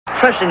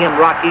pressing him,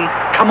 Rocky.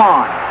 Come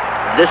on.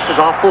 This is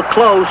awful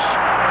close.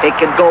 It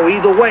can go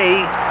either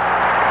way.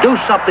 Do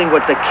something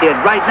with the kid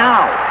right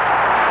now.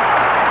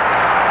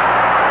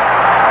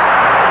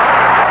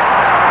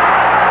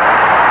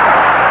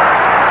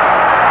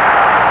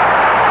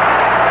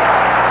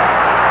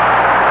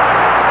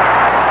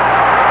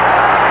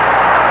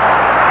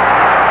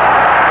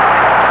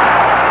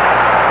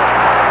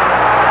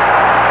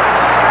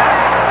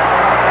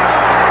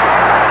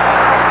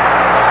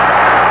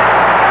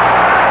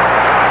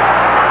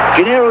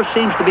 Janiro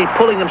seems to be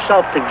pulling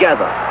himself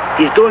together.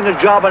 He's doing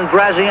a job on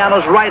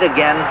Graziano's right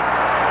again.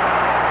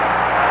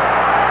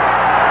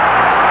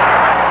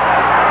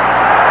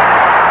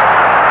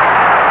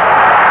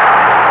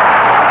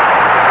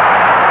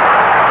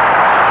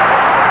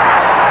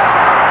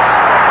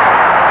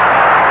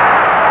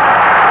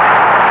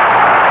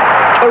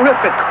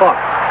 Terrific hook.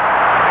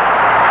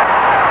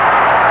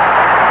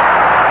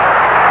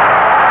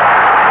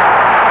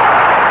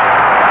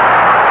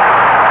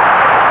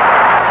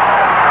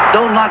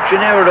 Don't knock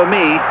Janiro to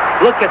me.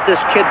 Look at this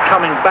kid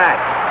coming back.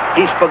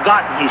 He's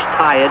forgotten he's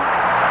tired.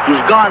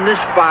 He's gone this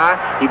far.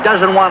 He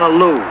doesn't want to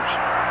lose.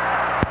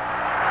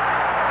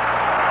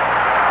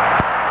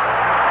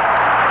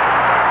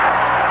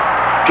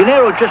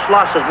 Janiro just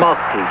lost his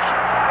mouthpiece,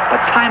 but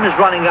time is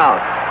running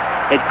out.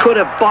 It could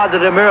have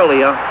bothered him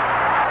earlier.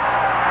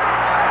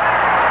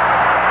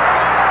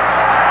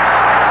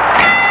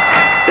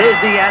 There's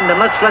the end, and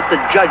let's let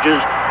the judges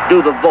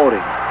do the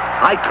voting.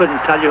 I couldn't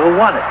tell you who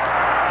won it.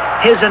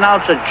 Here's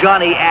announcer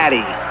Johnny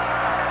Addy.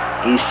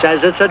 He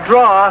says it's a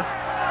draw.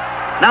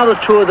 Now the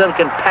two of them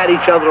can pat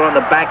each other on the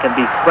back and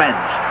be friends.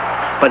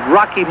 But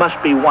Rocky must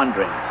be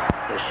wondering,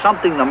 is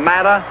something the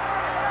matter?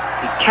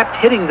 He kept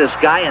hitting this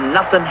guy and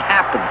nothing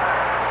happened.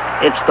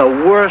 It's the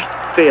worst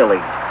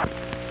feeling.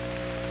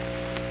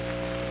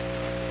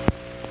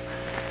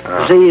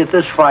 See, at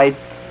this fight,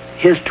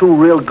 here's two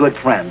real good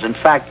friends. In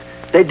fact,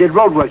 they did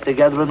road work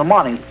together in the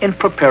morning in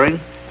preparing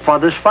for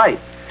this fight.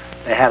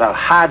 They had a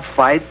hard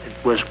fight.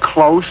 It was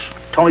close.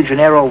 Tony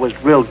Janiro was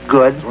real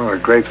good. One of the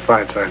great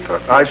fights, I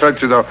thought. I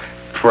thought, you know,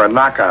 for a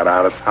knockout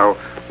artist, how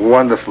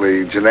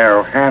wonderfully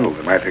Janiro handled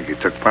him. I think he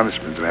took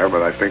punishment, Janiro,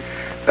 but I think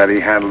that he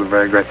handled it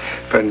very great.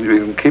 But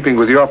in keeping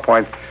with your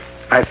point,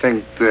 I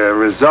think the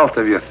result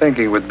of your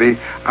thinking would be,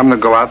 I'm going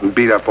to go out and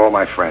beat up all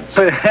my friends.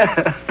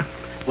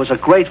 It was a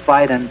great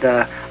fight, and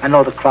I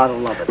know the crowd will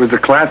love it. It was a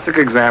classic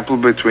example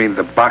between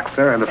the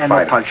boxer and the fighter.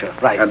 And the puncher,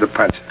 right. And the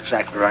puncher.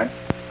 Exactly right.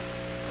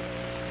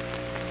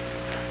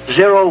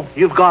 Zero,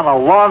 you've gone a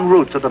long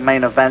route to the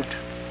main event,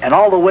 and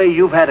all the way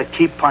you've had to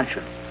keep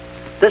punching.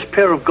 This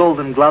pair of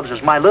golden gloves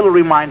is my little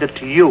reminder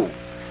to you.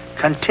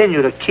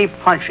 Continue to keep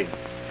punching.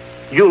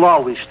 You'll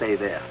always stay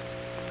there.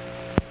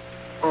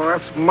 Oh,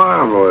 that's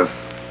marvelous.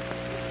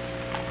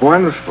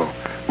 Wonderful.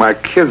 My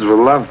kids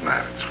will love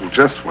that. It's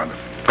just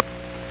wonderful.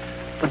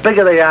 The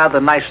bigger they are,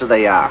 the nicer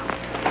they are.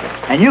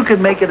 And you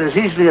can make it as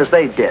easily as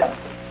they did.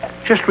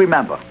 Just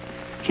remember,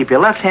 keep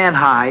your left hand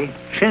high,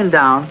 chin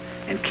down,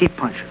 and keep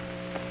punching.